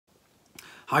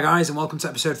Hi guys, and welcome to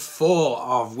episode 4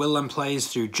 of WillLem plays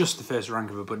through just the first rank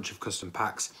of a bunch of custom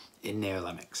packs in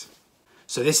NeoLemmix.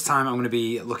 So this time I'm going to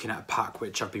be looking at a pack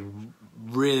which I've been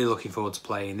really looking forward to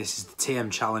playing. This is the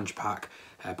TMChallenge pack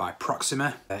by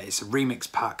Proxima. It's a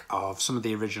remix pack of some of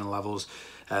the original levels,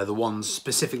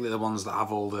 specifically the ones that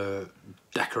have all the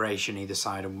decoration either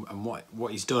side, and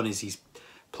what he's done is he's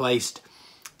placed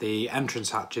the entrance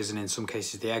hatches and in some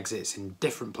cases the exits in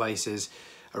different places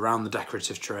around the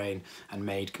decorative terrain and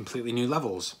made completely new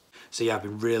levels. So yeah, I've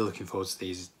been really looking forward to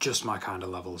these, just my kind of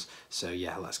levels. So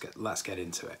yeah, let's get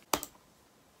into it.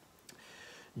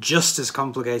 Just as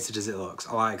complicated as it looks,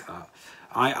 I like that.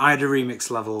 I had a remix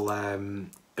level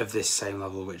of this same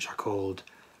level which I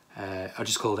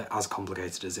just called it As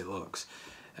Complicated As It Looks.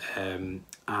 And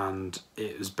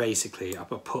it was basically, I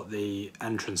put the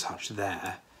entrance hatch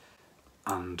there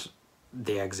and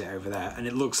the exit over there, and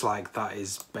it looks like that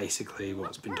is basically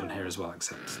what's been done here as well,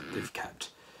 except they've kept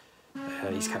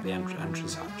he's kept the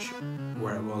entrance hatch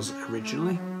where it was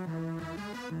originally.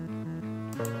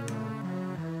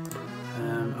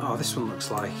 Oh, this one looks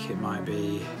like it might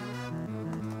be,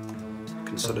 I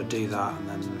can sort of do that, and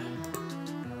then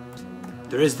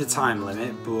there is the time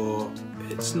limit, but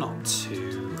it's not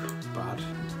too bad.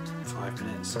 5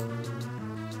 minutes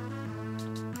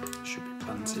should be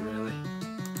plenty, really.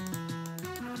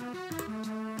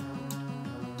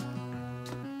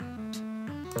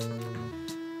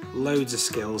 Loads of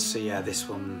skills, so yeah, this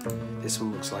one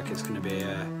looks like it's going to be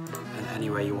an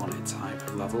anywhere you want it type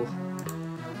of level.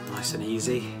 Nice and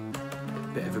easy.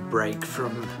 Bit of a break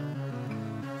from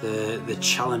the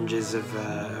challenges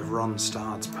of Ron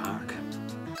Start's pack.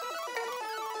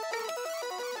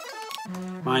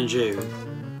 Mind you,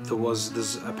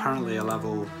 there's apparently a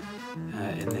level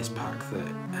in this pack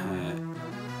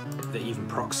that even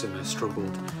Proxima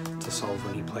struggled to solve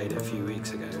when he played it a few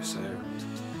weeks ago, so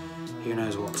who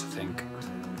knows what to think.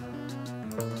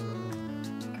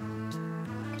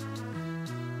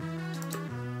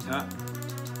 Ah.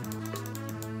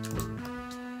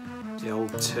 The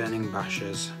old turning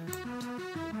bashers.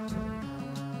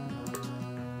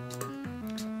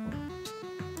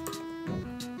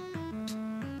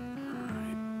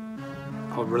 Right.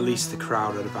 I'll release the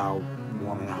crowd at about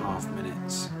 1.5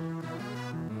 minutes.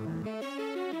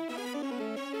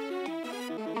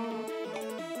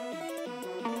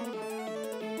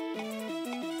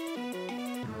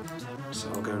 So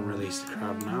I'll go and release the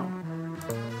crowd now.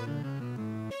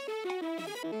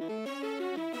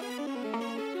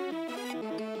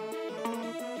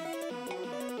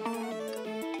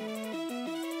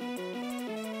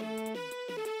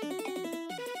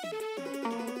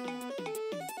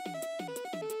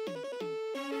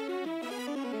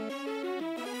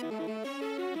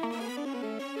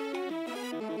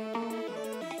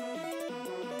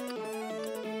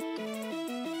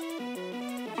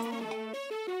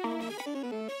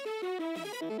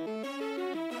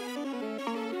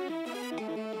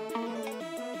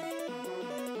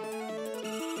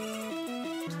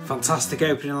 Fantastic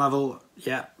opening level.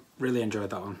 Yeah, really enjoyed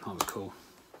that one. That was cool.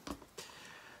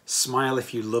 Smile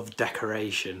if you love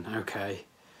decoration. Okay,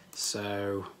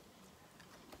 so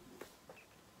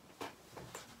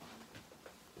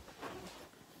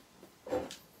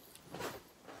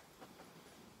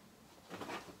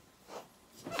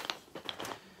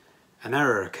an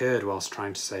error occurred whilst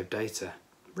trying to save data.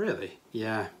 Really?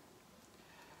 Yeah.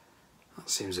 That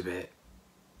seems a bit...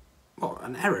 What,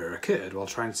 an error occurred while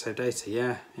trying to save data?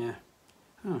 Yeah.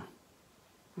 Oh,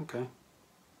 okay.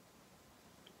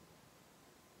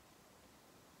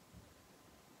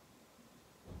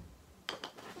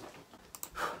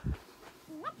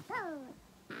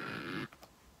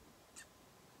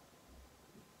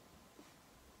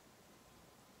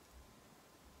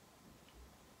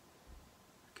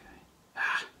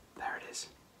 There it is.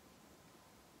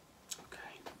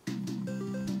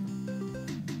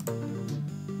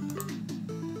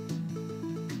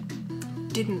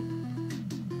 Didn't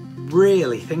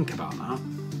really think about that.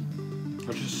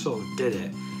 I just sort of did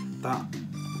it. That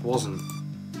wasn't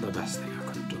the best thing I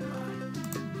could have done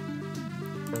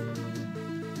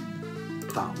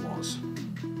there. That was.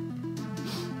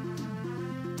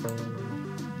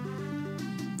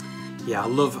 Yeah, I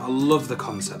love the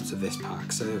concept of this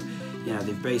pack. So, you know,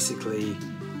 they've basically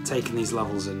taken these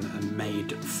levels and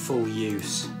made full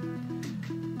use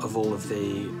of all of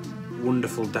the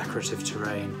wonderful decorative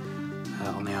terrain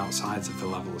on the outsides of the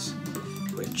levels,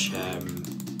 which I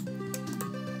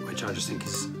just think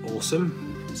is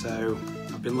awesome. So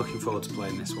I've been looking forward to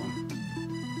playing this one,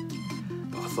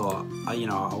 but I thought, you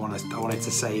know, I wanted to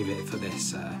save it for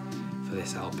this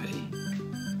LP.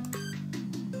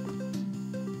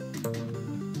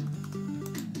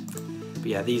 But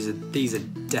yeah, these are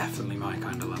definitely my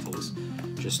kind of levels.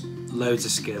 Just loads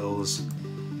of skills.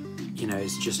 You know,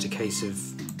 it's just a case of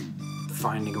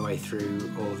finding a way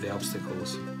through all of the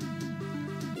obstacles.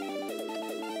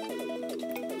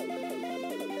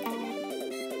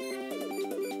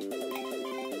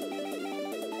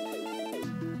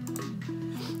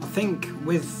 I think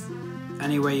with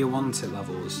Any Way You Want It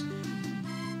levels,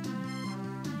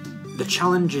 the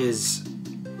challenge is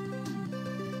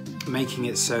making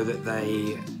it so that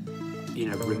they, you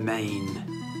know, remain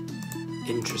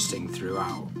interesting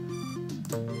throughout.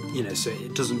 You know, so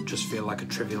it doesn't just feel like a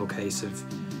trivial case of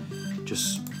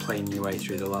just playing your way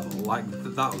through the level. Like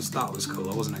that was cool.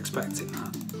 I wasn't expecting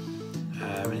that.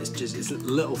 And it's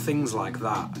little things like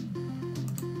that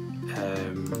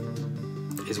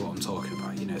is what I'm talking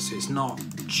about. You know, so it's not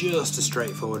just a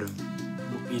straightforward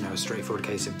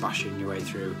case of bashing your way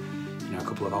through, you know, a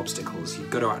couple of obstacles. You've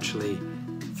got to actually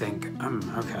think,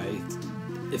 okay,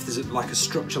 if there's like a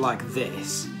structure like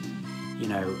this, you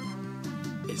know,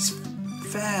 it's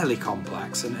fairly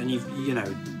complex, and you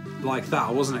know, like that,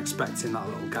 I wasn't expecting that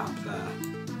little gap there.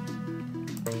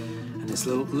 And it's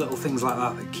little things like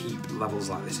that that keep levels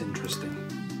like this interesting.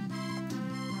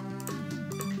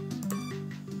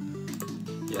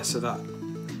 Yeah, so that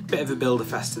bit of a builder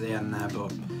fest at the end there,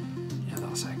 but yeah,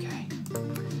 that's okay.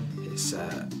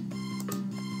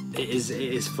 It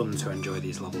is fun to enjoy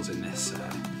these levels in this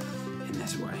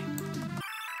way.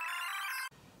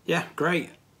 Yeah, great.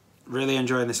 Really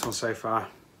enjoying this one so far.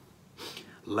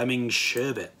 Lemming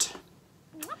Sherbet.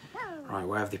 Right,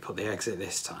 where have they put the exit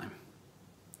this time?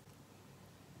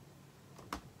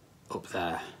 Up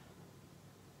there.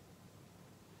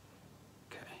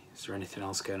 Okay, is there anything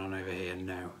else going on over here?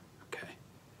 No. Okay.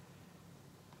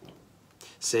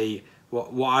 See,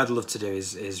 what I'd love to do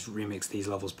is remix these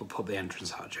levels but put the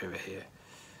entrance hatch over here.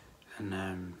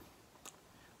 And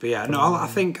but yeah, no, I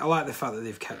think I like the fact that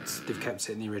they've kept it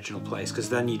in the original place, because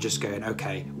then you're just going,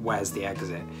 okay, where's the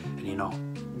exit, and you're not,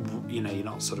 you know, you're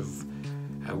not sort of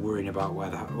worrying about where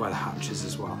the hatch is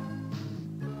as well,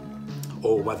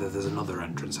 or whether there's another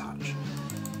entrance hatch.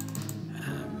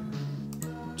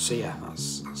 So yeah,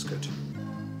 that's good.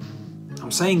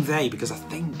 I'm saying they because I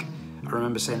think I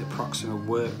remember saying that Proxima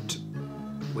worked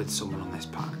with someone on this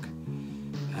pack.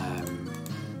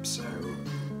 So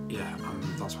yeah,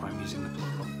 that's why I'm using the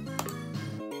plural.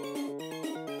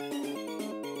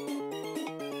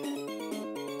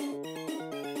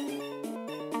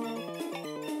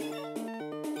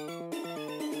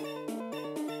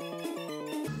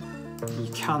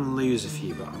 You can lose a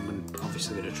few, but I'm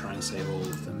obviously going to try and save all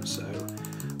of them. So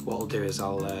what I'll do is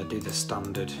I'll do the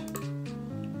standard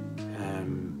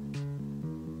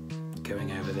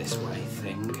going over this way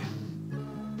thing,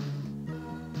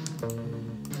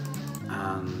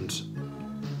 and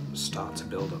start to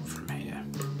build up from here.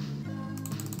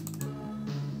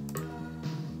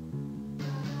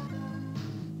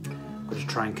 I'm going to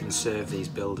try and conserve these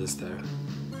builders though,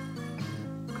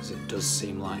 because it does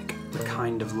seem like the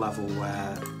kind of level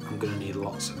where I'm going to need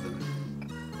lots of them.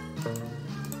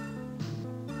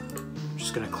 I'm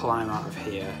just going to climb out of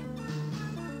here,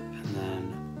 and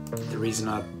then the reason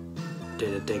I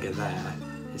did a digger there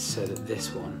is so that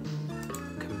this one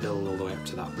can build all the way up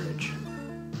to that bridge.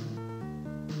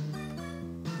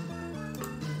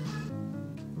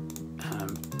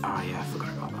 Yeah, I forgot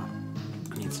about that.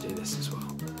 I need to do this as well.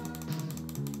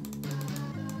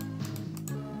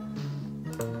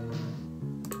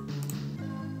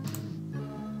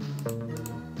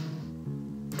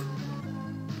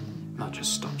 That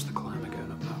just stops the climber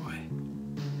going up that way.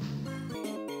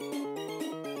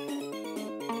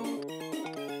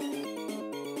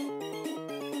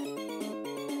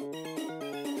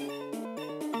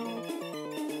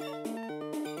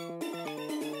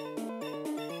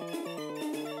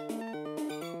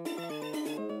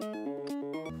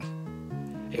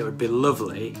 It would be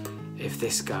lovely if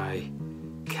this guy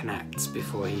connects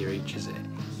before he reaches it.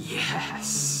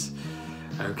 Yes!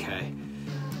 Okay.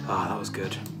 Ah, that was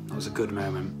good. That was a good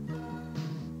moment.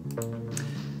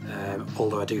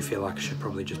 Although I do feel like I should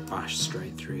probably just bash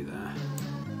straight through there.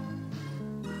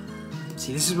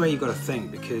 See, this is where you've got to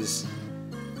think, because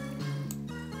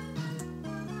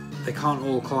they can't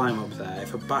all climb up there.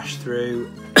 If I bash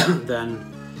through, then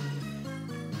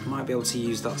I might be able to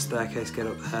use that staircase, get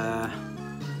up there.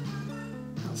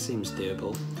 That seems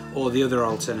doable. Or the other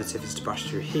alternative is to bash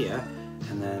through here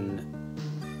and then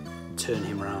turn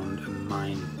him around and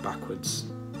mine backwards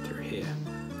through here.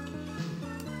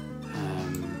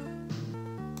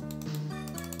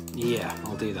 Yeah,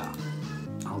 I'll do that.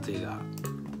 I'll do that.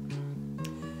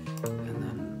 And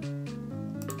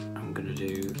then I'm going to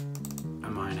do a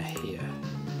miner here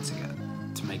to get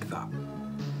make that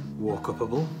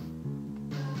walk-upable.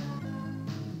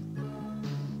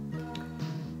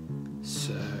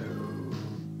 So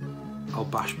I'll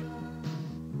bash,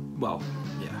 well,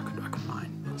 yeah, I could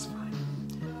mine, that's fine.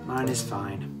 Mine is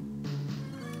fine.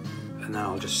 And then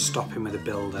I'll just stop him with a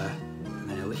builder, and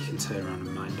then he can turn around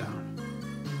and mine down.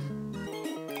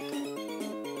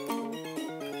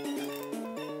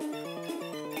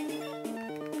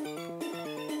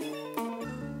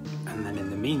 And then in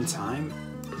the meantime,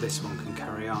 this one can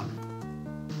carry on.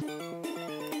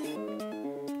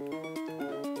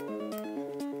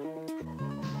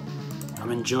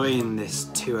 I'm enjoying this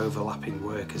two overlapping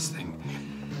workers thing.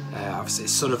 Obviously,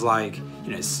 it's sort of like,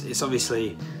 you know, it's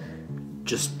obviously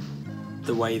just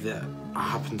the way that I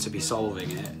happen to be solving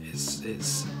it.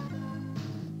 It's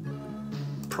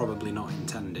probably not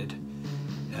intended.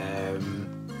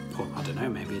 Or I don't know,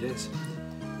 maybe it is.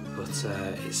 But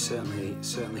it's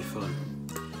certainly fun.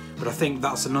 But I think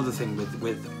that's another thing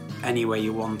with any way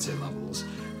you want it levels.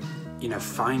 You know,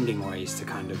 finding ways to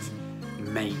kind of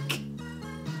make,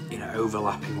 you know,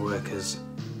 overlapping workers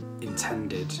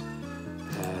intended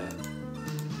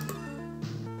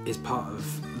is part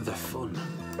of the fun.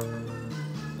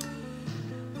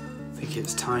 I think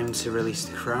it's time to release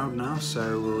the crowd now,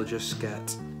 so we'll just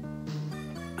get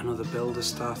another builder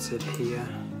started here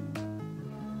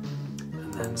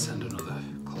and then send another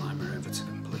climber over to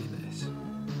complete this.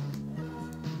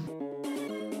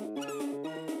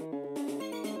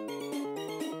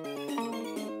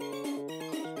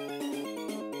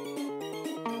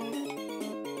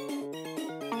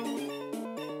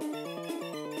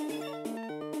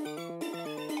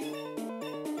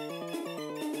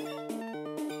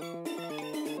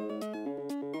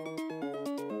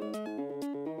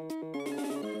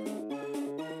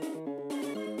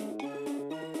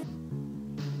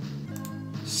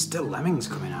 Still lemmings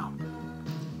coming out.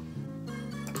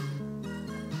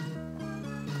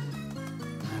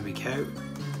 There we go.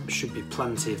 Should be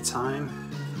plenty of time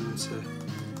for them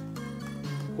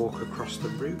to walk across the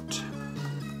route.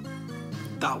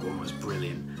 That one was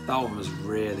brilliant. That one was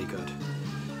really good.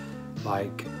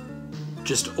 Like,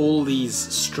 just all these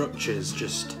structures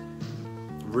just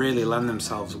really lend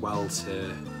themselves well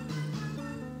to,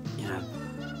 you know,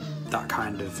 that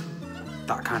kind of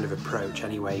approach.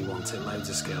 Any way you want it, loads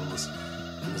of skills,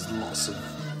 and there's lots of,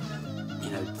 you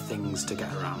know, things to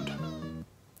get around.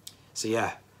 So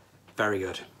yeah, very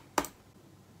good.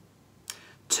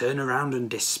 Turn around and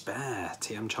despair.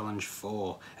 TMChallenge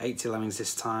 4. 80 lemmings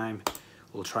this time.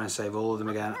 We'll try and save all of them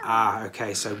again. Ah,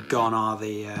 okay, so gone are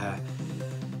the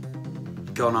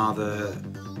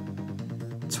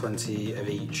 20 of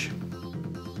each.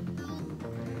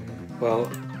 Well,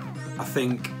 I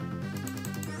think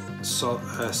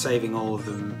saving all of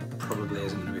them probably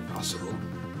isn't going to be possible.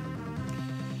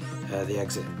 The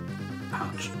exit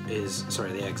hatch is,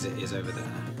 sorry, the exit is over there.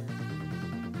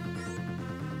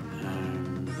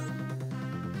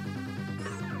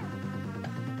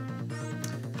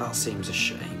 That seems a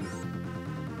shame.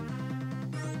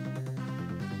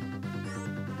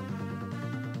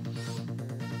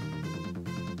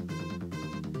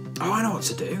 Oh, I know what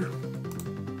to do.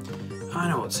 I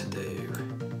know what to do.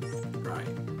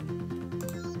 Right.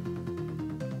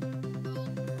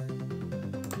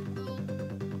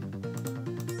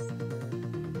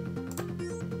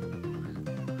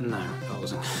 No, that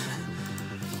wasn't.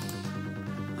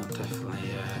 That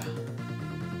definitely.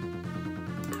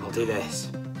 I'll do this.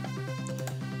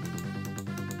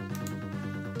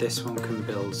 This one can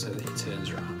build so that it turns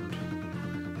around.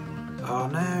 Oh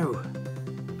no!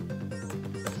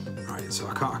 Right, so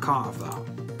I can't have that.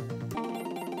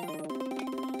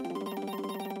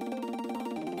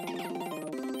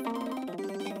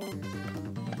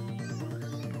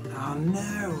 Oh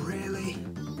no, really?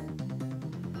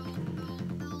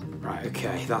 Right,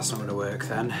 okay, that's not going to work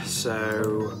then.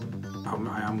 So I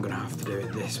am going to have to do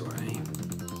it this way.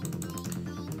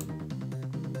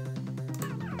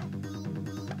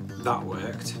 That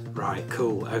worked. Right,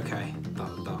 cool, okay,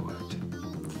 that worked.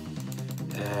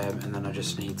 And then I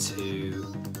just need to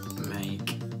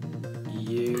make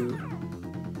you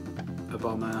a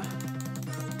bomber.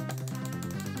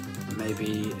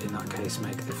 Maybe in that case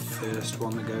make the first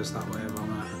one that goes that way a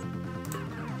bomber.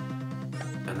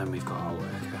 And then we've got our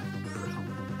worker.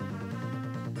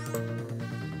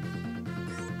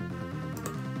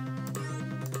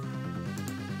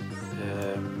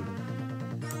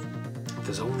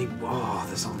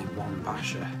 There's only one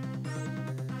basher.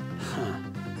 Huh.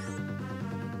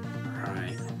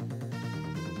 Right.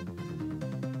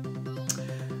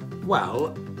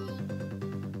 Well,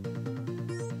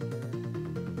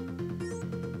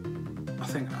 I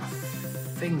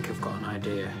think I've got an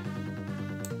idea.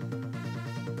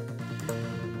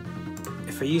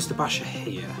 If I use the basher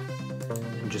here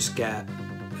and just get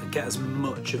as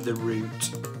much of the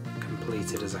route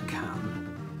completed as I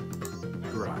can,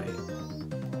 right,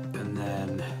 and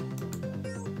then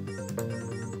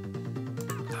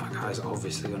that guy's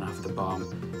obviously going to have the bomb,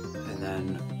 and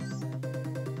then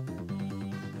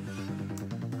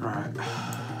right,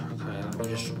 okay,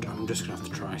 I'm just going to have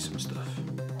to try some stuff.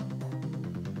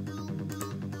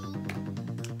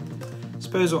 I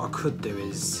suppose what I could do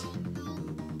is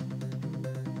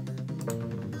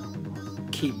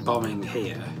keep bombing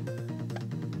here.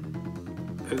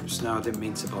 Oops, no, I didn't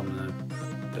mean to bomb the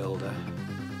builder.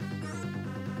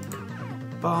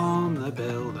 Bomb the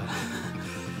builder.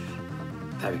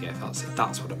 There we go, that's it.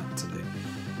 That's what I meant to do.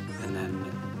 And then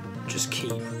just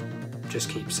keep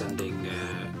sending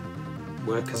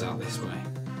workers out this way.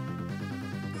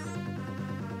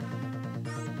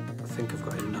 I think I've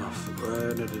got enough.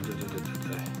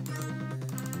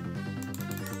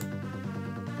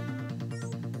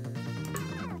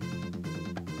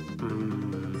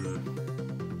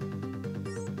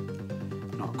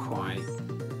 Not quite.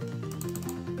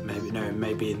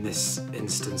 Maybe in this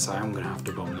instance I am going to have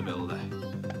to bomb the builder.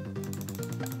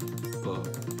 But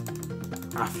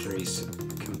after he's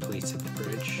completed the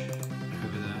bridge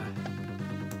over there.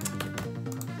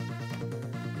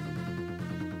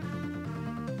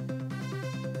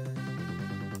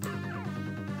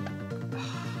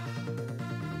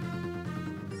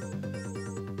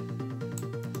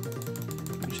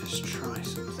 Let me just try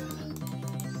something.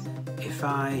 If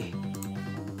I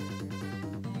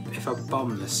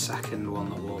bomb the second one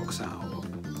that walks out,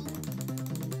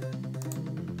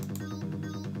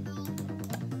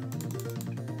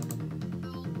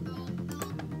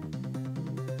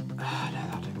 no,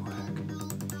 that didn't work.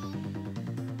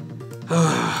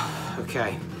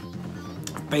 Okay,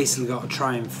 I've basically got to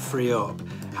try and free up.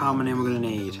 How many am I going to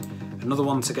need? Another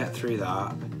one to get through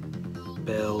that,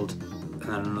 build, and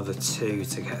then another 2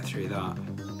 to get through that.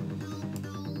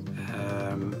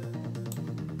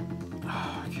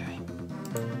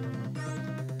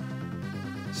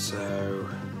 So,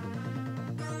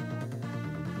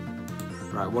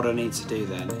 right, what I need to do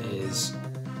then is,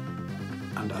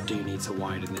 and I do need to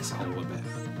widen this hole a bit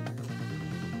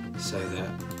so that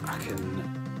I can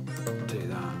do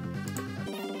that.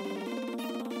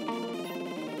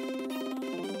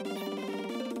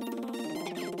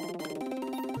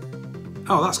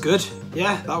 Oh, that's good.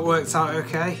 Yeah, that worked out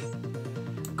okay.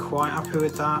 Quite happy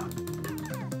with that.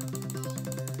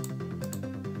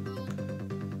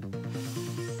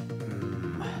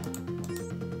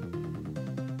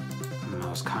 I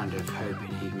was kind of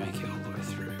hoping he'd make it all the way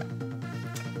through.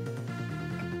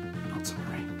 Not to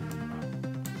worry.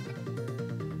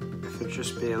 If I'd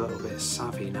just be a little bit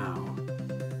savvy now.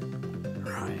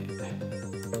 Right.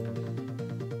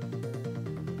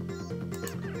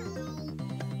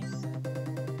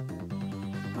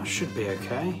 That should be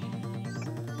okay.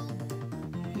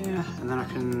 Yeah, and then I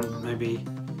can maybe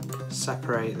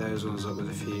separate those ones up with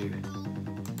a few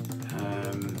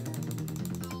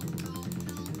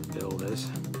builders.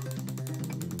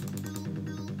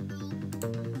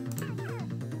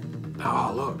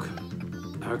 Oh, look.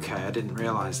 Okay, I didn't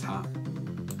realise that.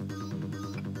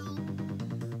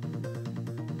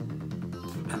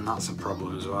 And that's a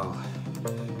problem as well.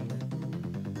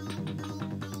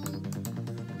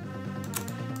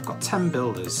 I've got 10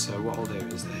 builders, so what I'll do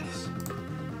is this.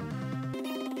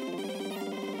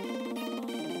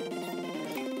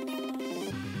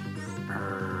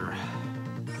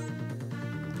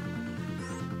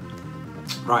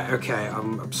 Right, okay,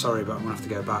 I'm sorry, but I'm gonna have to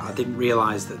go back. I didn't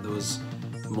realise that there was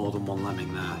more than one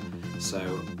lemming there. So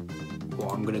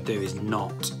what I'm gonna do is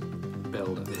not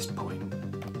build at this point,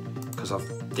 because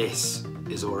this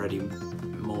is already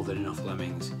more than enough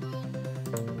lemmings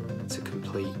to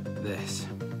complete this.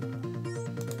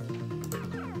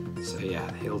 So yeah,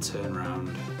 he'll turn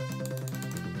around.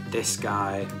 This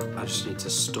guy, I just need to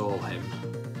stall him.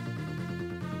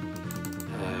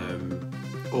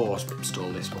 Or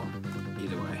stall this one.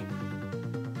 Either way.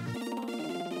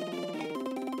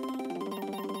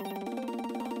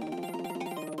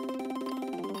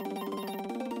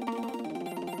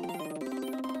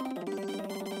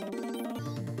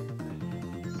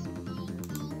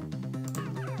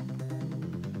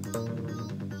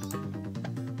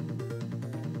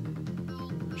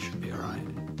 Should be alright.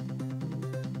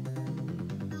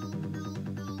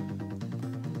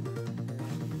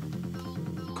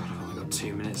 God, I've only got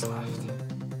 2 minutes left.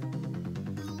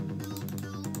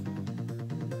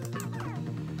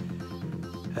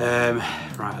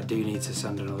 Right, I do need to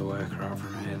send another worker out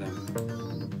from here then.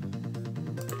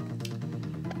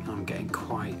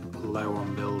 low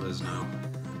on builders now.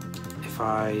 If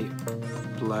I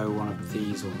blow one of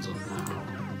these ones up now,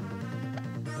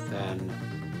 then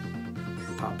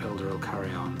that builder will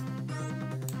carry on.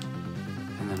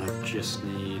 And then I just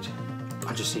need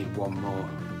one more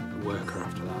worker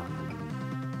after that.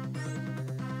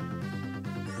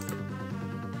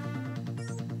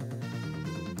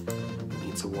 I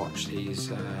need to watch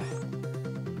these.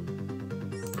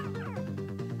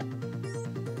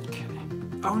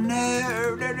 Oh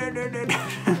no, no, no, no, no, no.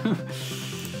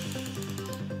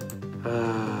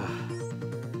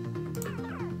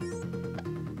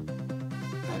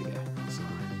 There we go, that's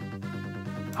alright.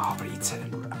 Oh, but he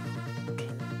turned around.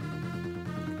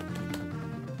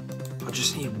 I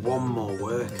just need one more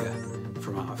worker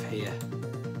from out of here.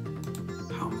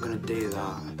 How am I going to do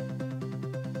that?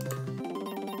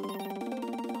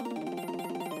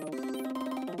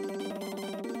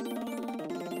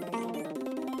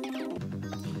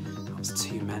 That's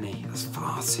too many. That's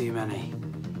far too many.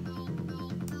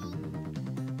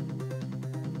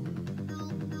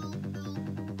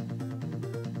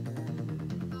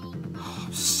 Oh,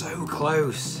 I'm so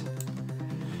close.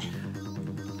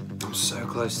 I'm so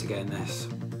close to getting this.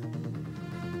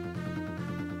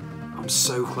 I'm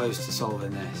so close to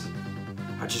solving this.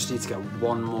 I just need to get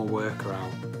one more worker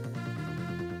out.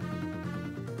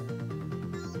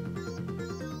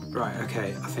 Right,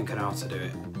 okay, I think I know how to do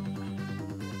it.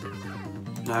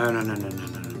 No, no, no, no, no,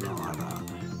 no, no, not like that.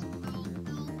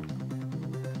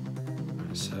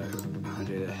 Right, so, I'm gonna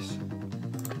do this.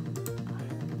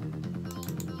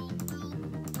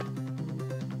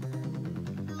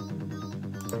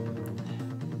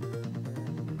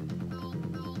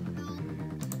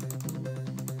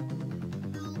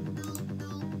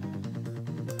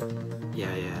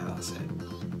 Yeah, that's it.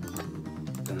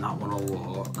 Then that one will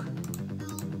walk.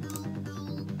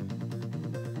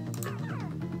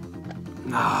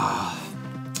 Ah.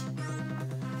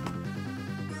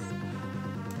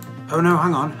 Oh no,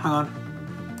 hang on.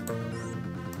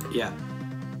 Yeah.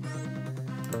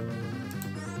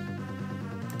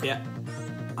 Yeah,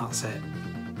 that's it.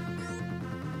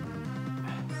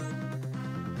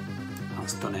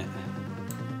 That's done it, I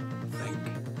think.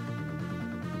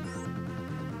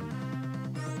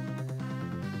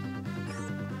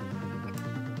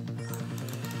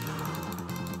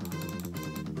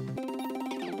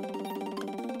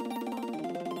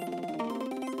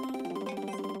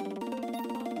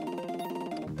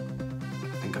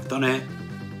 I've done it.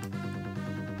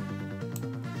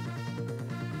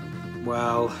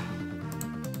 Well,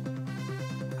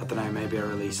 I don't know, maybe I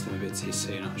released them a bit too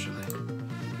soon actually.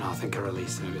 No, I think I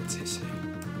released them a bit too soon.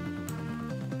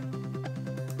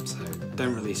 So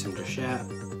don't release them just yet.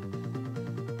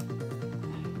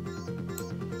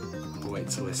 I'll wait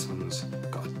till this one's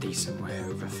got a decent way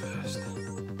over first.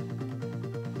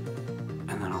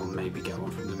 And then I'll maybe get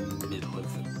one from the middle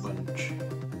of the bunch.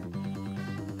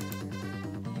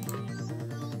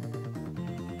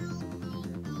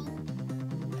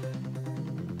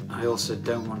 I also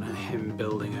don't want him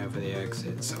building over the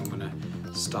exit, so I'm going to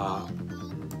start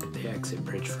the exit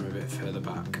bridge from a bit further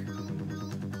back.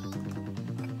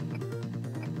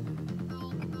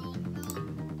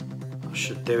 That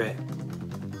should do it.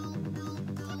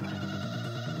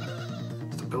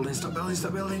 Stop building, stop building,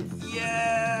 stop building.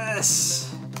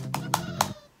 Yes!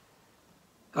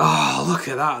 Oh, look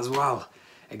at that as well.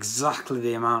 Exactly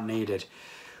the amount needed.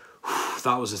 Whew,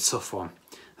 that was a tough one.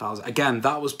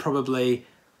 That was probably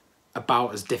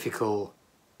about as difficult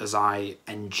as I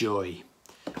enjoy.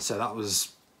 So that was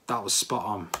spot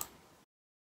on.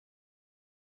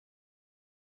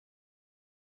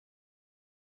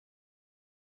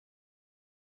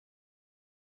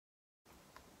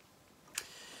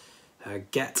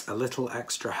 Get a little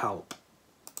extra help.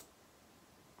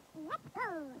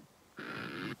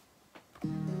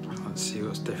 Let's see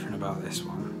what's different about this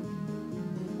one.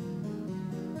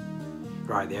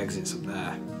 Right, the exit's up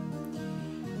there.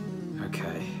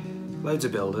 Okay, loads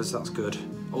of builders, that's good.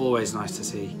 Always nice to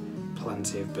see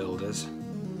plenty of builders.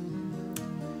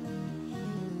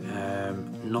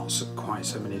 Not quite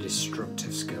so many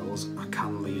destructive skills. I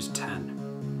can lose 10.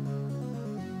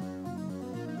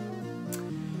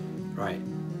 Right,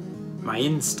 my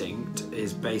instinct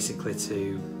is basically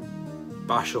to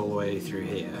bash all the way through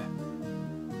here.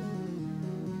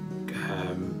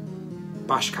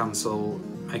 Bash cancel,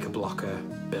 make a blocker,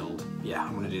 build. Yeah,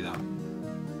 I'm gonna do that.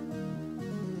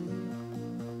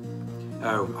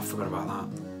 Oh, I forgot about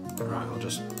that. Right, I'll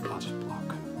just block.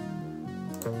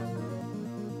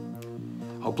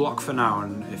 I'll block for now,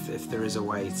 and if there is a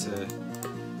way to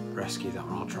rescue that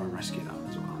one, I'll try and rescue that one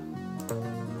as well.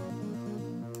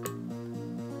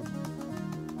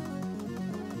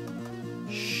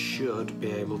 should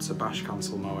be able to bash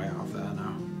cancel my way out of there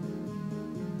now.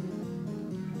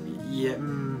 Yeah,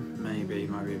 maybe a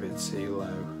bit too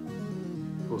low.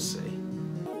 We'll see.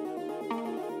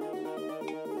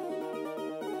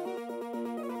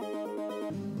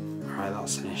 Right,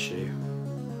 that's an issue.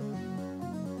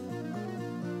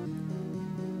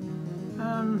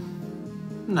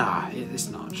 Nah, it's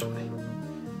not actually.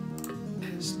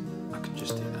 I can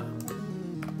just do that.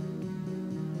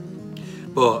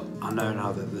 But I know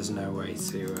now that there's no way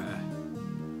to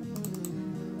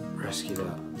rescue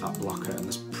that blocker, and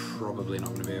there's probably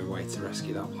not going to be a way to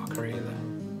rescue that blocker either.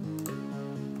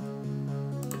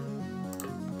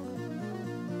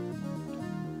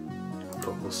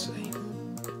 But we'll see.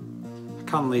 I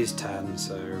can lose 10,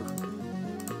 so...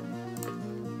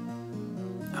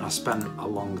 And I spent a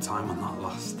long time on that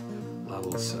last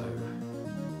level, so...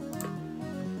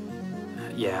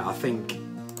 yeah, I think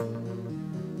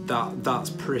that's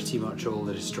pretty much all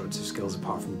the destructive skills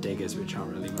apart from diggers, which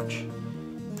aren't really much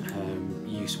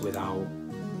use without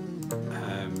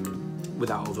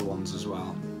other ones as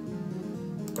well.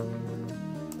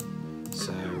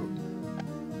 So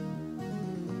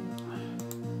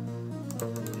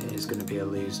it is going to be a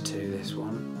lose to this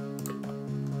one.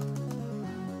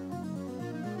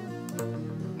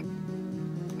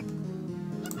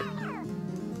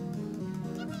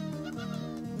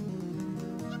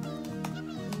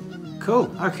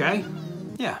 Cool. Okay.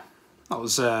 Yeah, that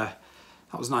was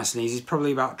nice and easy. It's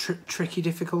probably about tricky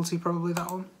difficulty. Probably that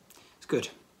one. It's good.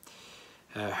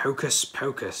 Hocus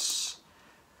Pocus.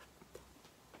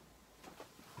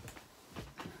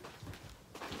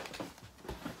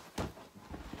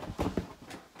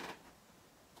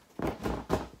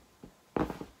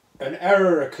 An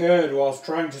error occurred whilst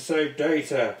trying to save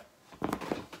data.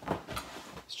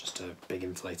 It's just a big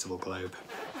inflatable globe.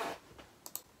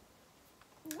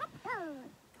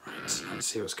 Right, let's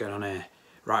see what's going on here.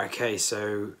 Right, okay,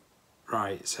 so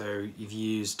you've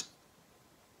used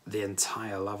the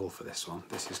entire level for this one.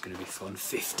 This is going to be fun.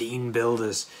 15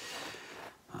 builders.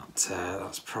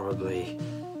 That's probably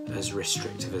as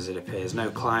restrictive as it appears. No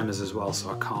climbers as well,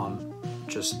 so I can't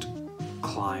just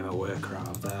climb a worker out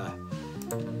of there.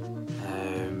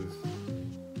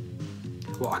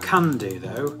 What I can do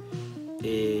though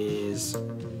is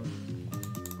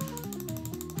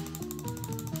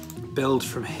build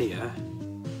from here.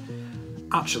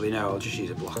 Actually no, I'll just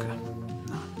use a blocker.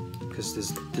 No, because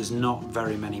there's not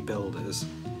very many builders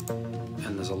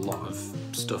and there's a lot of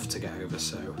stuff to get over,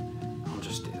 so I'll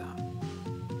just do that.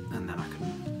 And then I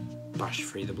can bash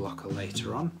free the blocker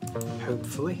later on,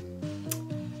 hopefully.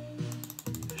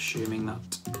 Assuming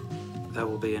that there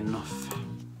will be enough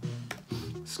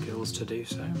skills to do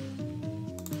so.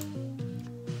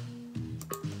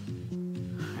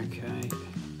 Okay.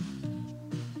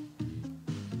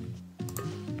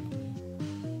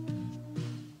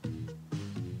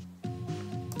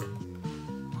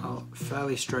 Well,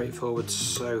 fairly straightforward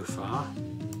so far,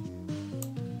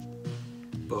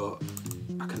 but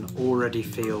I can already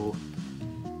feel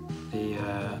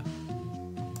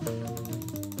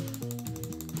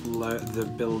the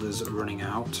builders running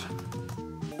out.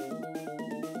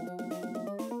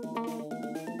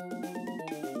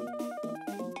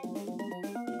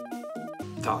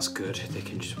 That's good. They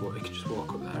can just walk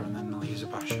up there, and then I'll use a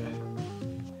basher.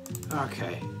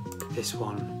 Okay, this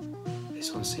one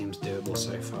seems doable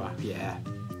so far. Yeah,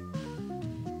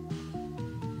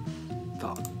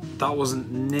 that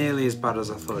wasn't nearly as bad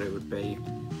as I thought it would be,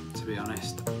 to be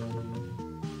honest.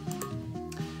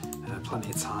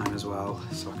 Plenty of time as well,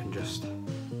 so I can just there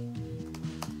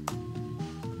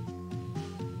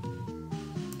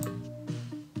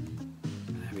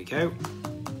we go.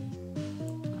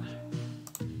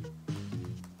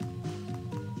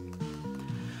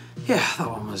 Yeah, that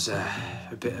one was a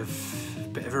bit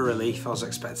of a relief. I was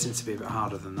expecting it to be a bit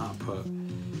harder than that, but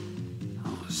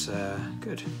that was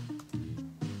good.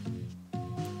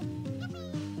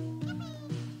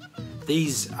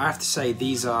 These, I have to say,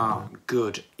 these are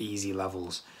good, easy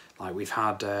levels. Like we've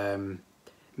had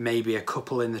maybe a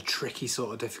couple in the tricky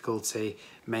sort of difficulty,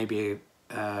 maybe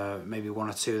one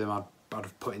or two of them I'd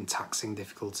have put in taxing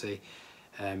difficulty,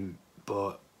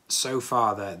 but so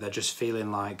far they're just feeling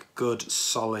like good,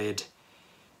 solid,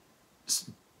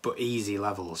 but easy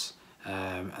levels,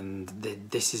 and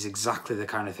this is exactly the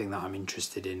kind of thing that I'm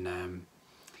interested in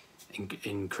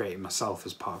creating myself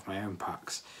as part of my own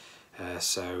packs.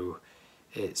 So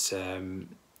it's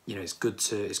you know, it's good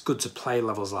to play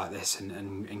levels like this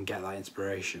and get that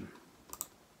inspiration.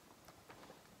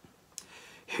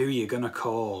 Who you gonna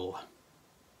call?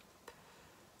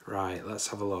 Right, let's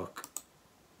have a look.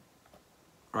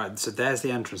 Right, so there's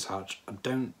the entrance hatch. I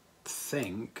don't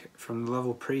think from the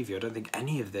level preview, I don't think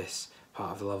any of this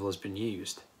part of the level has been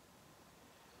used.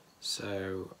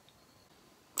 So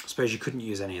I suppose you couldn't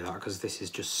use any of that because this is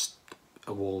just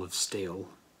a wall of steel.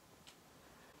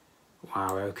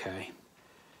 Wow, okay.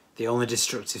 The only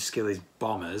destructive skill is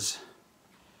bombers,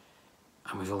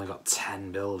 and we've only got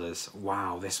 10 builders.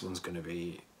 Wow, this one's going to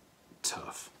be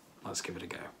tough. Let's give it a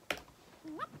go.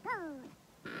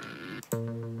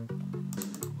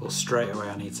 Well, straight away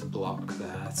I need to block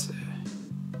there to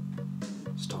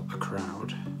stop the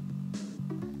crowd.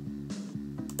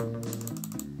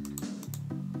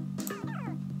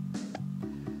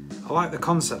 I like the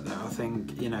concept though. I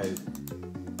think, you know,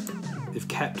 they've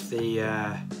kept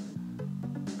the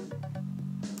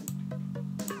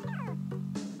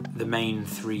main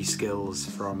 3 skills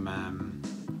from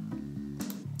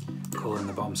calling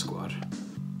the bomb squad.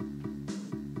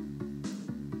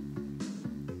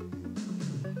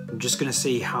 I'm just going to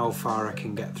see how far I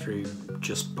can get through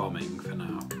just bombing for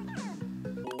now.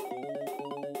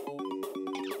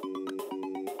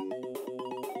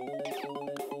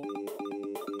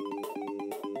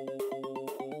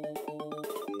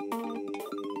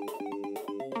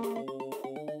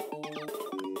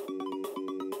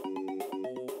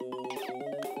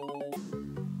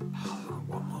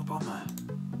 One more bomber.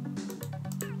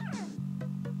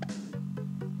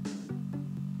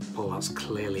 Well, that's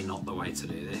clearly not the way to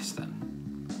do this then.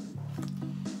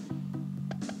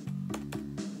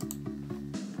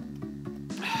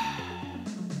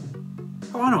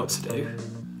 Oh, I know what to do.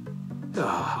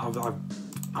 Oh,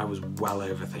 I was well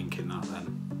overthinking that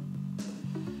then.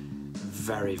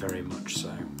 Very, very much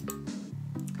so.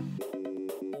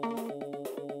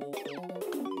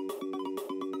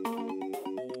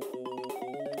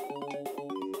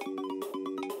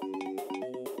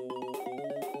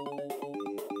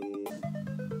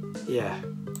 Yeah.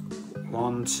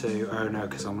 1, 2, oh no,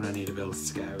 because I'm going to need a builder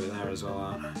to get over there as well,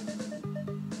 aren't I?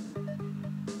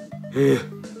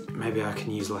 Maybe I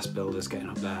can use less builders getting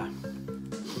up there.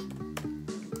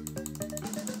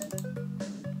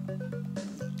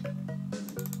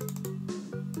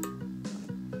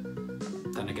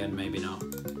 Then again, maybe not.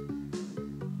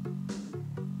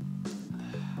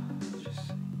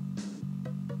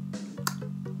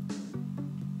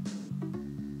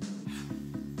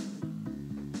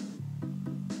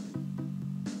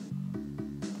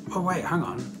 Oh wait, hang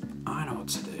on. I know what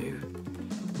to do.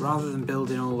 Rather than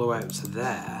building all the way up to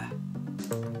there,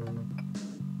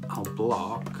 I'll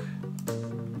block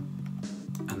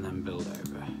and then build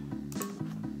over.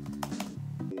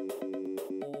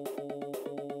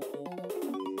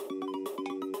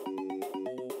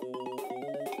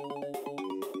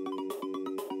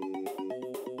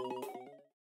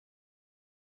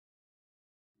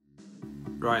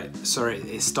 Right, sorry,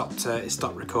 it stopped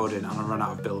recording and I ran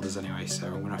out of builders anyway, so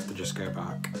I'm gonna have to just go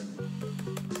back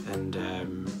and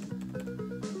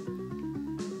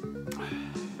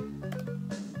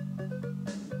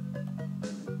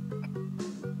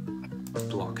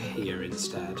block here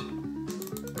instead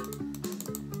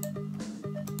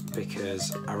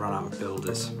because I ran out of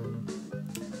builders.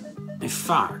 In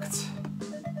fact,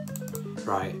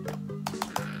 right,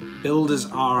 builders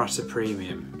are at a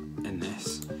premium in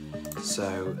this,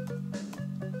 so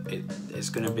it's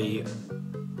going to be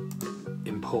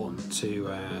important to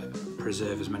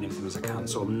preserve as many of them as I can.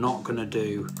 So I'm not going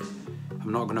to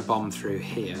bomb through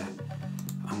here.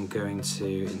 I'm going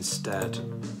to instead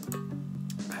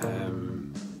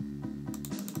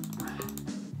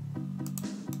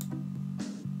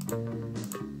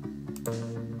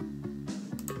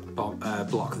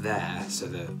block there so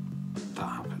that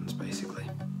happens basically.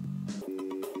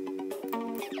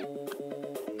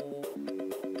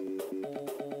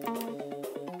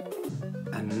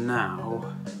 And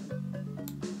now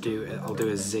I'll do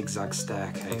a zigzag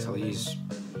staircase. I'll use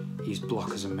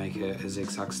blockers and make a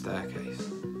zigzag staircase.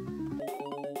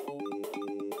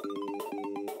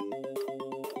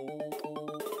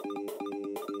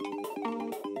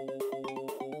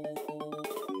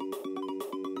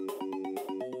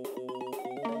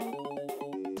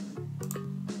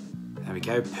 There we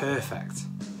go, perfect.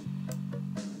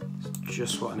 It's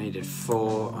just what I needed.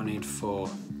 I need 4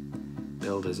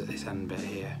 builders at this end bit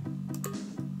here.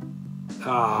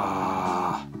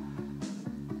 Ah.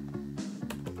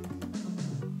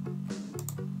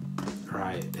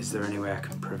 Right, is there any way I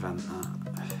can prevent that?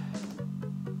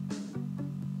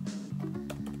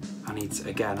 I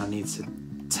need to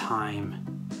time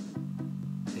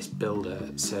this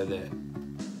builder so that,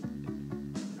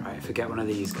 right, if I get one of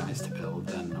these guys to build,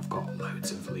 then I've got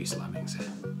loads of loose lemmings here.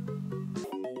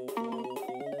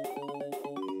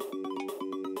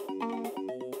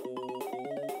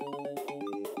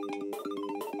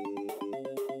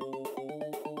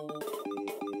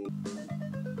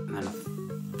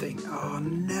 Oh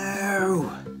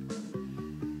no!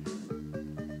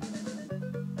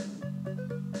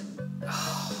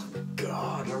 Oh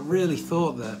God, I really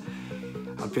thought that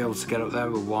I'd be able to get up there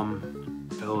with one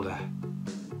builder.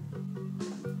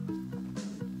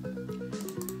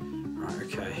 Right,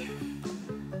 okay.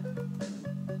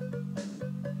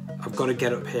 I've got to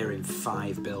get up here in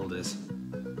 5 builders.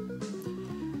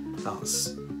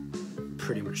 That's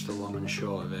pretty much the long and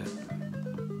short of it.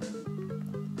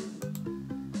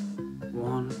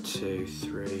 1, 2,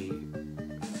 3.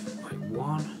 Wait,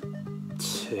 1,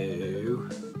 2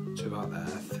 to about there.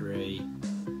 3,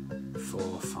 4,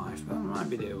 5. That might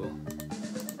be doable.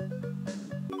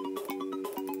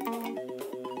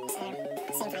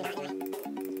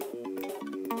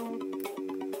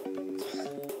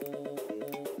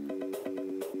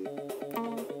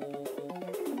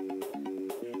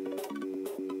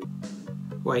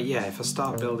 Wait, yeah, if I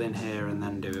start building here and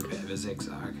then do a bit of a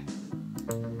zigzag.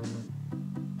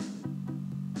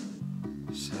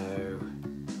 So...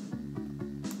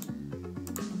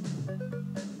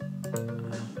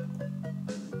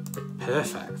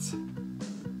 perfect.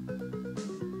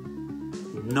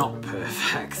 Not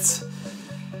perfect.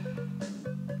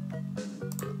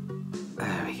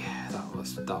 There we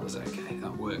go, that was okay,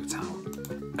 that worked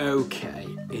out okay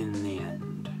in the end.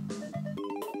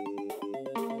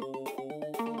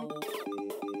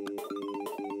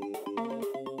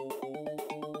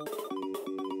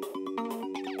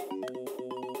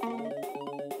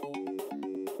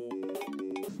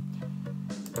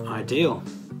 Ideal.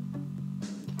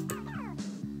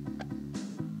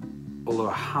 Although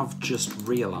I have just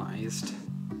realised.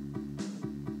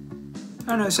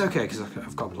 Oh no, it's okay because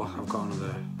I've got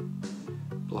another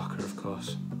blocker, of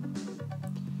course.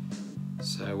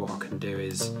 So what I can do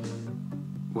is,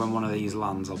 when one of these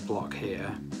lands, I'll block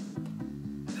here,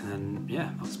 and then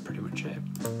yeah, that's pretty much it.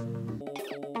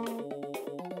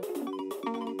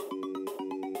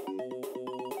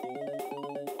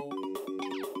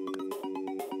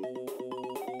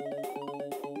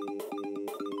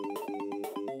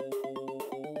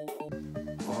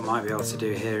 What I might be able to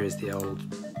do here is the old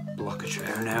blocker trick.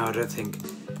 Oh no, I don't think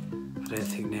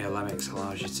NeoLemmix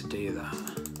allows you to do that.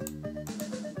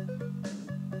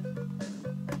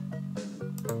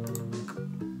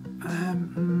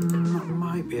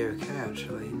 Might be okay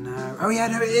actually. No. Oh yeah,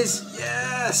 no, it is.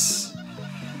 Yes.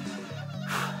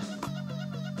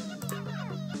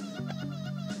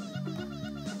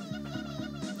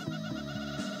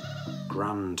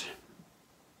 Grand.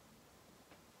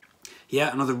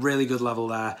 Yeah, another really good level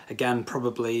there. Again,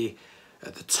 probably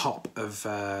at the top of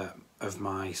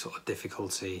my sort of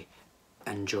difficulty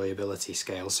enjoyability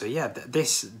scale. So yeah,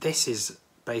 this is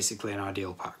basically an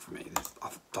ideal pack for me.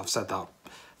 I've said that I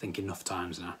think enough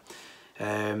times now.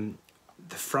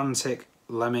 The Frantic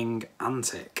Lemming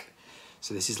Antic.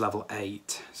 So this is level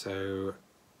 8. So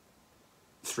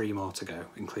 3 more to go,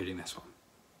 including this one.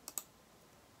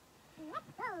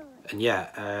 And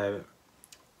yeah,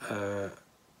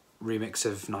 remix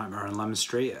of Nightmare on Lemon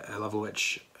Street, a level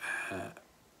which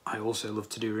I also love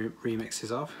to do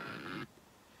remixes of.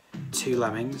 2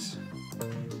 lemmings,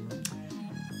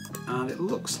 and it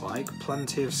looks like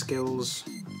plenty of skills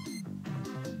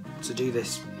to do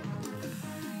this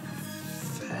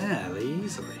fairly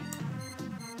easily.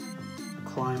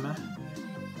 Climber.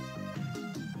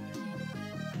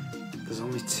 There's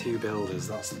only 2 builders,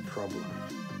 that's the problem.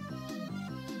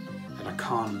 And I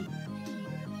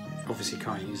obviously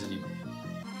can't use any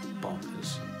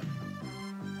bombers.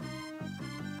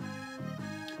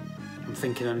 I'm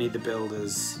thinking I need the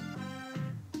builders.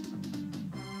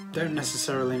 Don't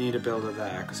necessarily need a builder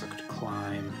there because I could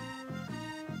climb,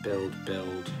 build,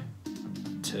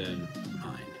 turn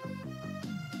mine,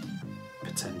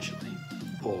 potentially,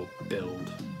 or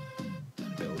build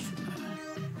and build from there.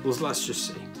 Well, let's just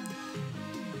see.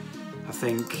 I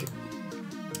think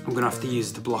I'm gonna have to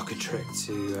use the blocker trick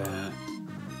to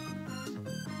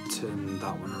turn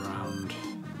that one around.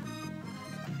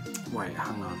 Wait,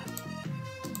 hang on.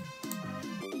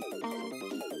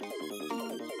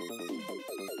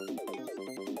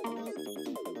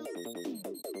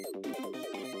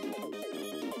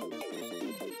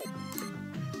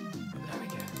 There we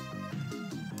go.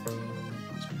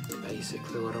 That's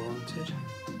basically what I wanted.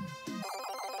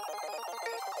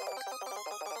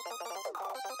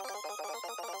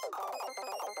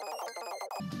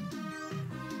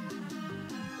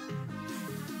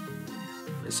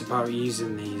 It's about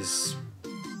using these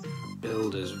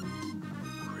builders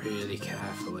really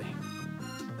carefully.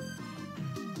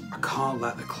 I can't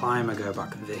let the climber go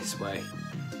back this way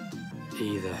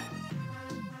either.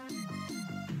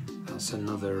 That's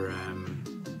another...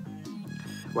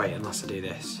 wait, unless I do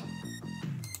this.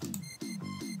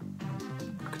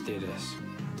 do this.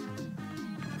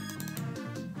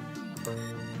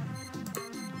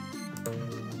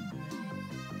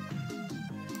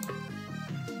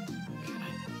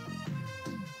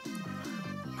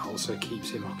 Also keeps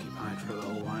him occupied for a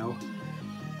little while.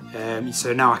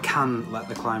 So now I can let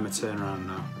the climber turn around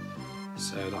now,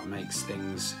 so that makes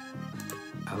things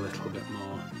a little bit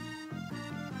more.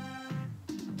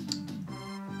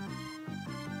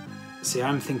 See,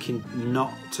 I'm thinking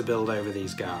not to build over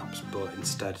these gaps, but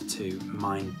instead to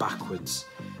mine backwards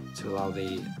to allow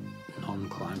the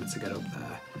non-climber to get up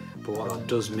there. But what that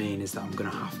does mean is that I'm going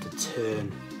to have to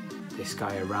turn this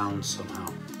guy around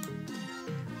somehow.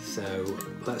 So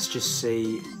let's just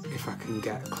see if I can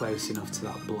get close enough to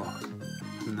that block.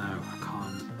 No, I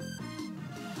can't.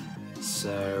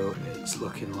 So it's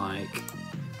looking like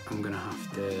I'm gonna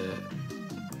have to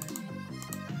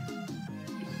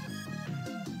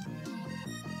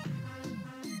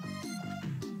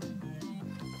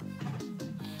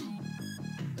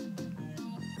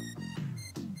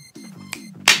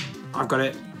I've got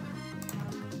it.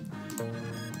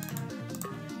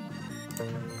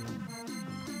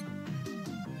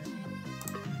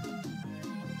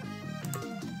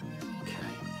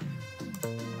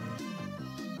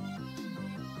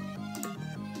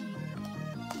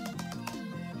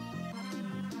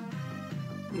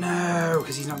 No,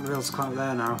 because he's not going to be able to climb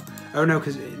there now. Oh no,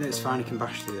 because it's fine, he can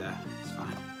bash through there. It's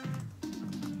fine.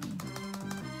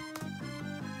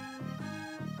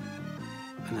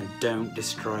 And then don't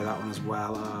destroy that one as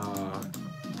well.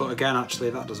 But again, actually,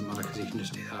 that doesn't matter because you can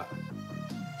just do that.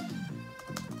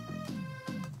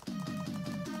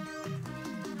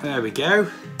 There we go.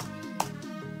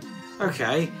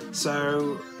 Okay,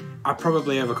 so I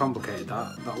probably overcomplicated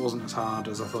that. That wasn't as hard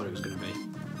as I thought it was going to be.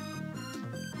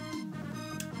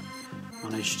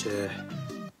 Managed to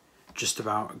just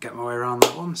about get my way around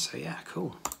that one, so yeah,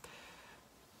 cool.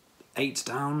 8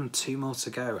 down, 2 more to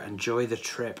go. Enjoy the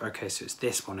trip. Okay, so it's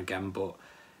this one again, but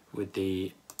with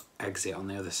the exit on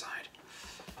the other side.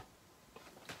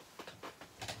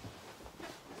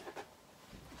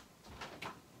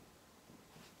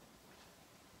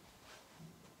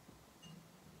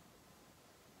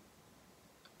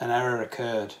 An error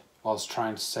occurred whilst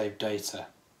trying to save data.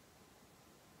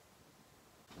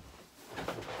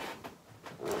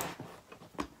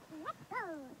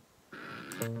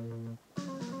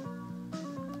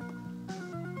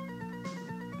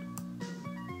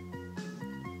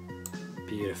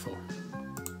 Beautiful.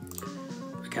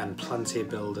 Again, plenty of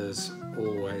builders,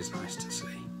 always nice to see.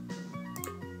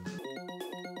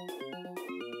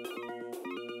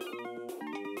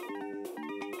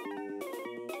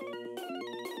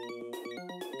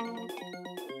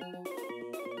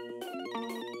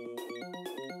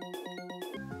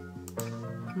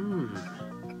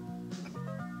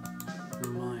 I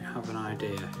might have an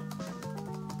idea.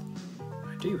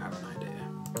 I do have an idea.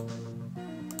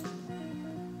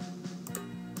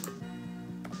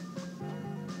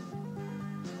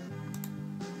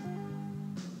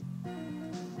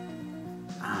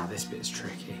 This bit's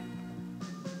tricky.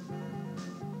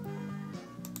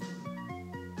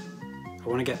 I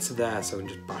want to get to there so I can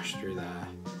just bash through there,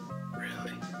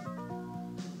 really.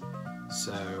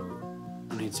 So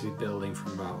I need to be building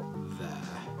from about there.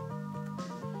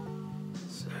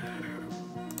 So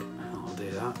I'll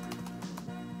do that.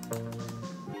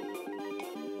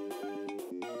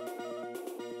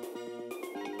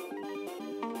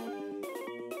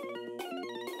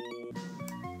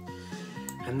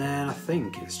 And then I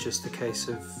think it's just a case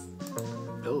of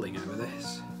building over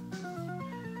this,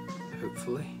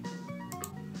 hopefully.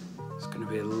 It's going to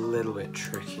be a little bit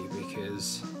tricky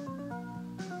because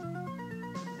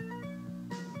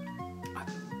I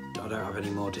don't have any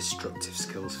more destructive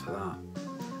skills for that.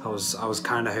 I was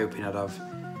kind of hoping I'd have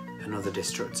another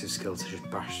destructive skill to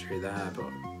just bash through there, but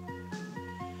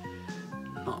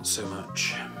not so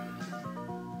much.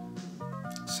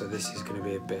 So this is going to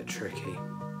be a bit tricky.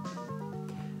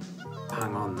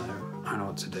 Hang on though, I know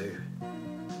what to do.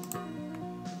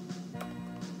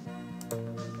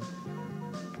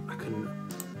 I can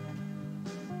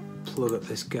plug up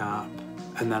this gap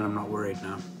and then I'm not worried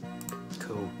now.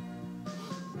 Cool.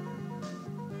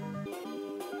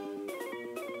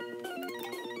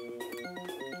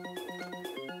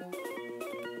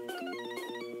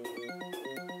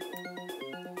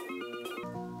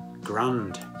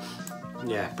 Grand.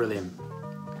 Yeah, brilliant.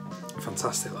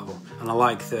 Fantastic level. And I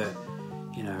like that,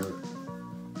 you know,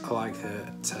 I like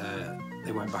that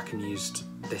they went back and used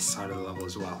this side of the level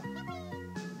as well.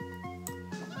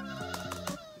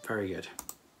 Very good.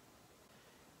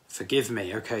 Forgive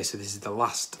me. Okay, so this is the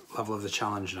last level of the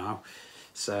challenge now.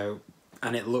 So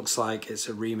And it looks like it's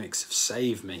a remix of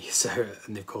Save Me, so,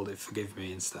 and they've called it Forgive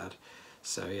Me instead.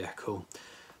 So yeah, cool.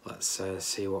 Let's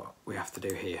see what we have to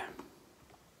do here.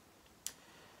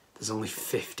 There's only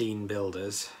 15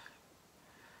 builders,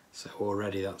 so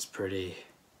already that's pretty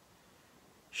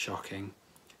shocking.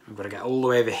 I've got to get all the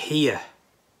way over here.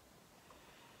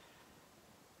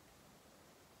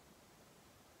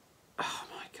 Oh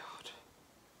my god.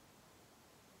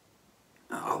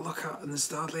 Oh look at, and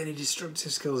there's hardly any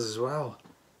destructive skills as well.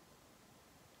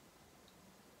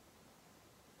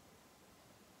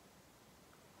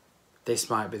 This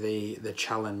might be the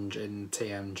challenge in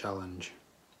TMChallenge.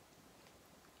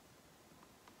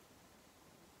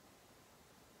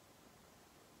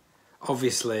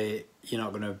 Obviously, you're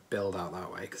not going to build out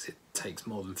that way because it takes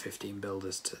more than 15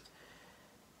 builders to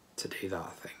do that, I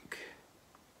think.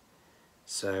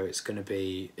 So it is going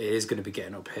to be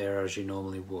getting up here as you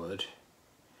normally would.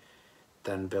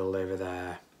 Then build over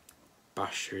there,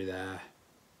 bash through there,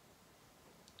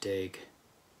 dig,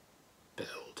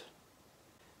 build.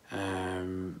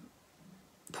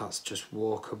 That's just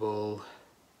walkable.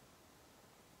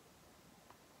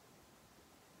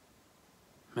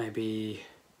 Maybe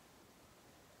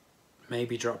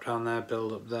drop down there,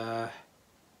 build up there,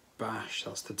 bash.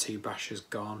 That's the 2 bashes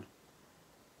gone.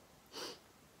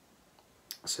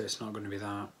 So it's not going to be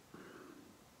that.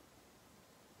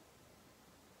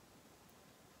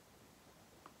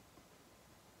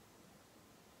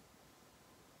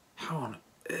 How on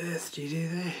earth do you do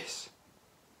this?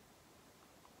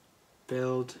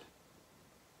 Build,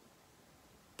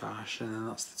 bash, and then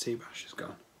that's the 2 bashes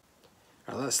gone.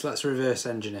 Right, let's reverse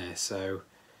engineer. So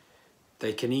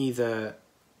they can either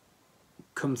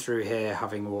come through here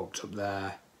having walked up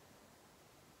there,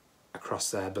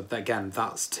 across there, but again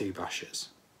that's 2 bashes.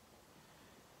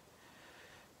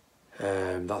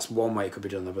 That's one way it could be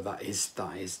done there, but that is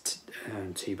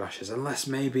 2 bashes. Unless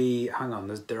maybe, hang on,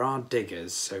 there are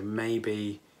diggers, so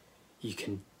maybe you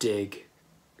can dig,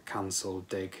 cancel,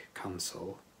 dig,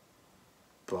 cancel.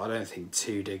 But I don't think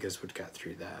 2 diggers would get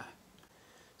through there.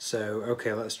 So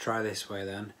okay, let's try this way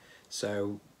then.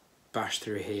 So bash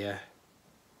through here,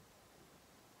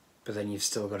 but then you've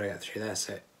still got to get through there.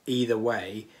 So either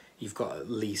way, you've got at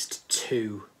least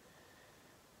 2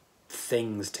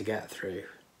 things to get through.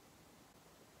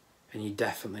 And you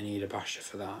definitely need a basher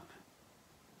for that.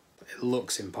 It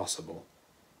looks impossible,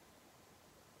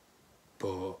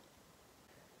 but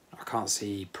I can't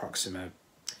see Proxima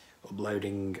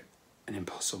uploading an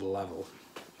impossible level,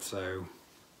 so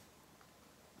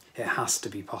it has to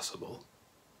be possible.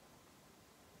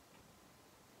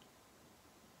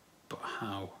 But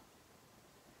how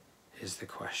is the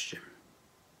question.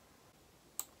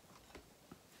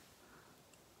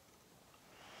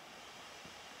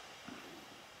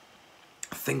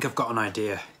 I think I've got an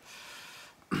idea.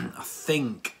 I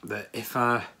think that if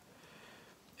I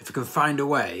can find a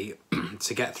way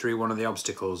to get through one of the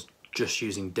obstacles just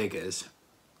using diggers,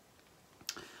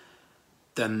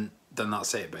 then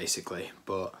that's it basically.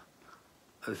 But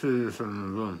so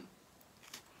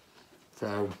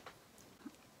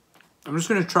I'm just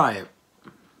going to try it.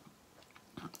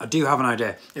 I do have an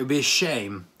idea. It would be a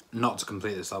shame not to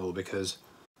complete this level because,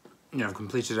 you know, I've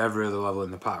completed every other level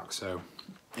in the pack, so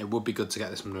it would be good to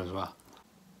get this one done as well.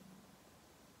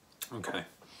 Okay,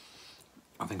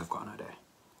 I think I've got an idea.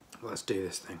 Let's do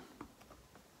this thing.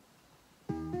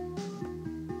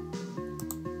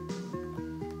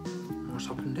 What's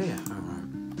happened here? Alright.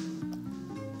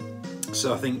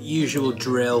 So I think usual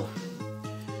drill,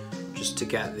 just to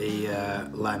get the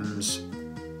lems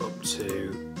up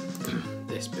to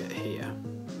this bit here.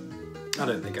 I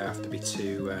don't think I have to be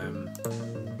too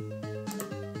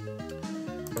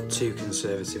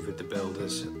conservative with the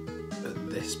builders at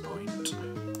this point.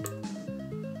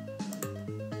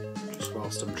 Just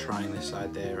whilst I'm trying this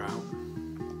idea out.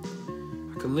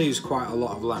 I can lose quite a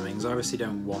lot of lemmings. I obviously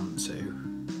don't want to.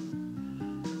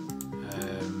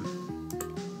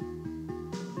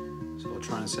 So I'll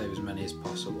try and save as many as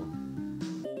possible.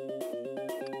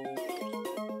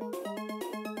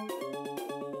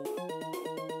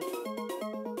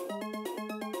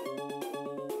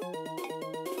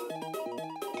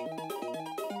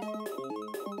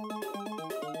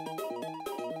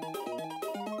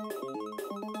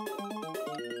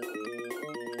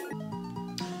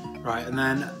 Right, and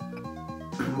then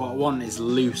what I want is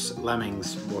loose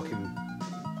lemmings walking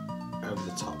over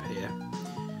the top here.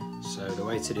 So the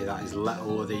way to do that is let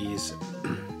all of these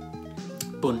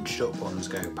bunched up ones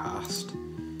go past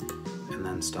and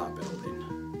then start building.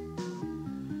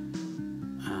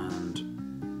 And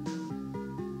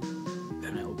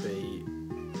then it'll be,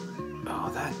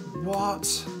 oh, that,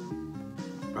 what?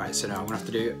 Right, so now I'm gonna have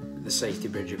to the safety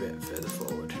bridge a bit further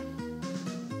forward.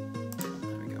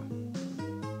 There we go.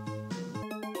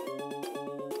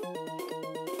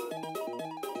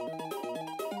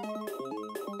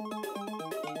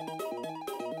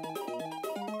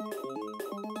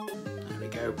 There we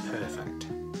go, perfect.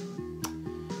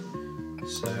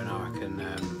 So now I can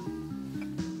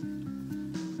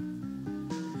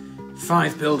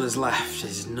 5 builders left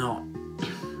is not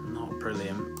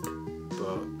brilliant,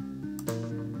 but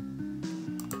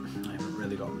I haven't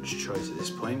really got much choice at this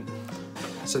point.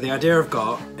 So the idea I've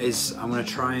got is I'm going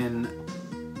to try and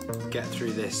get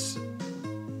through this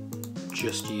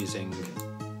just using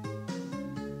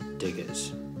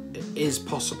diggers. It is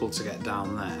possible to get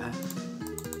down there,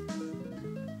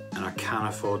 and I can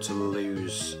afford to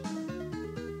lose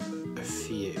a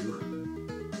few.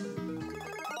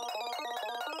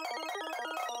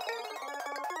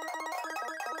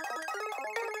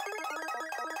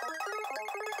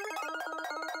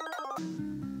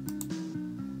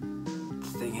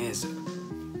 The thing is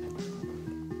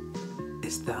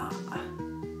that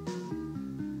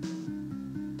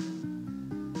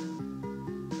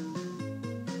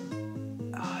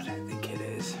I don't think it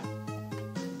is.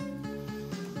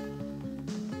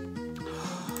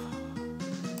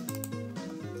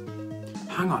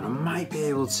 Hang on, I might be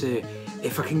able to,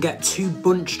 if I can get 2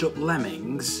 bunched up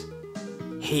lemmings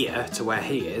here to where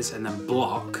he is and then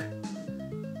block,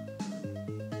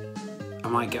 I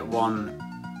might get one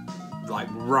like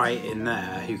right in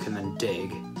there who can then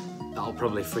dig. That'll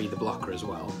probably free the blocker as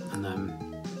well, and then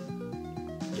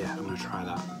yeah, I'm gonna try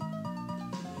that.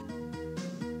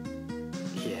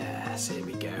 Yes, here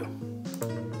we go.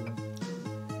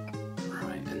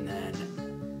 Right, and then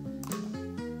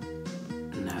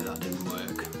no, that didn't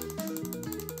work.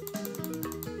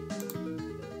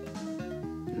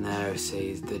 No,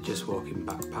 see, they're just walking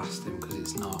back past him because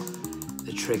it's not,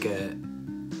 the trigger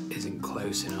isn't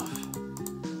close enough.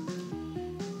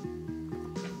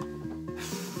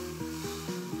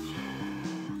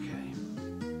 Okay.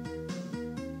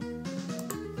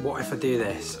 What if I do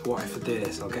this? What if I do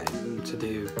this? I'll get him to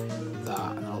do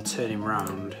that and I'll turn him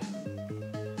round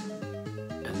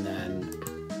and then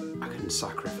I can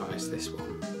sacrifice this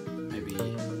one. Maybe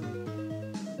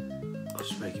I'll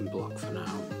just make him block for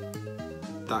now.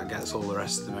 That gets all the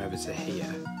rest of them over to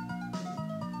here.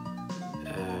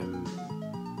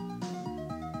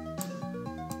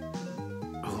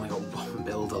 I've only got 1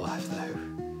 builder left though.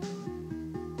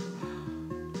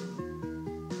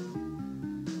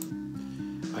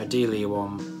 Ideally you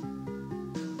want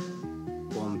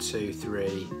 1, 2,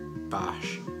 3,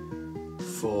 bash,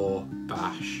 4,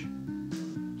 bash.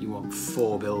 You want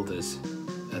 4 builders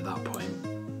at that point.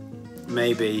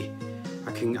 Maybe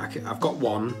I've got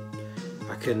 1.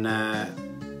 I can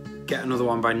get another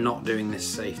one by not doing this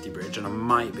safety bridge, and I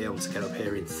might be able to get up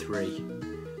here in 3.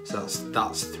 So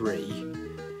that's 3.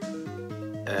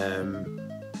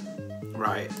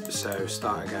 Right, so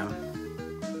start again.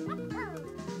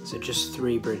 So just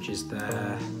 3 bridges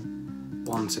there,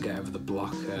 1 to get over the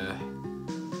blocker,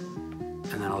 and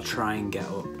then I'll try and get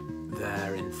up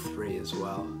there in 3 as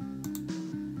well.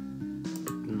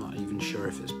 I'm not even sure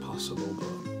if it's possible,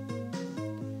 but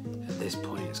at this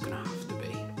point it's gonna have to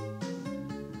be.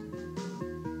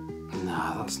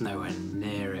 Nah, that's nowhere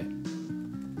near it.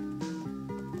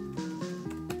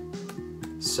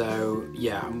 So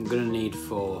yeah, I'm gonna need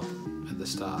 4 at the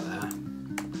start there.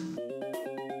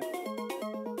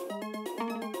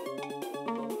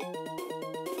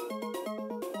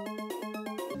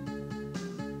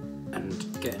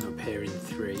 And getting up here in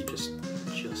 3 just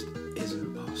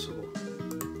isn't possible.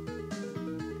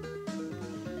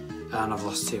 And I've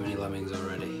lost too many lemmings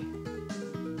already.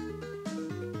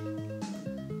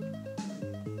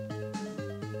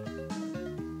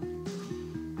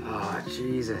 Oh,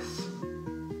 Jesus.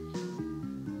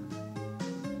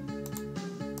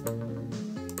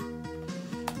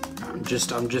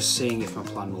 I'm just seeing if my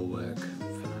plan will work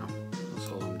for now. That's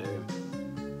all I'm doing.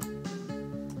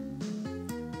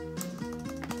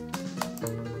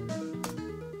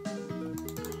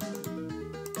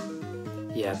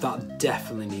 Yeah, that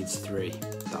definitely needs 3.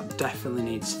 That definitely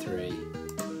needs 3.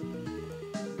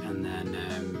 And then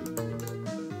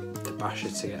the basher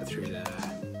to get through there.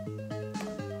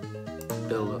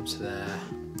 Build up to there.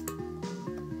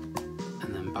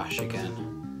 And then bash again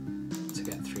to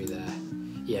get through there.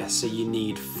 Yeah, so you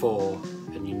need 4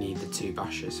 and you need the 2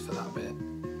 bashers for that bit.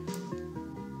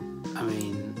 I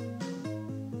mean,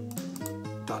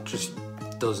 that just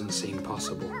doesn't seem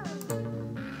possible.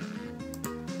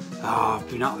 Oh, I've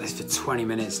been at this for 20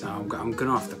 minutes now. I'm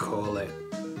gonna have to call it.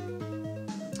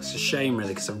 It's a shame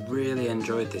really, because I really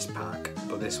enjoyed this pack,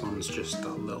 but this one's just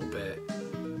that little bit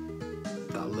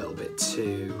that a little bit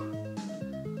too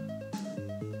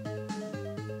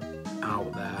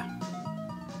out there.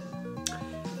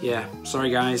 Yeah,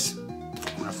 sorry guys, I'm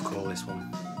gonna have to call this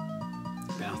one.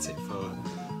 Been at it for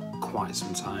quite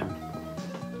some time.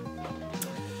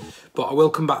 But I will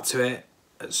come back to it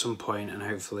at some point and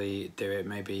hopefully do it.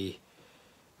 Maybe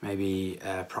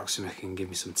Proxima can give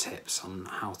me some tips on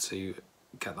how to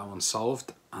get that one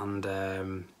solved.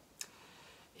 And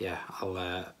yeah,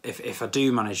 I'll if I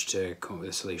do manage to come up with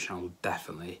a solution, I'll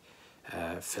definitely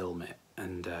film it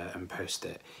and post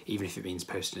it, even if it means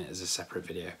posting it as a separate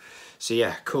video. So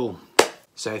yeah, cool.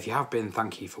 So if you have been,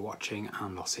 thank you for watching,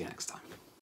 and I'll see you next time.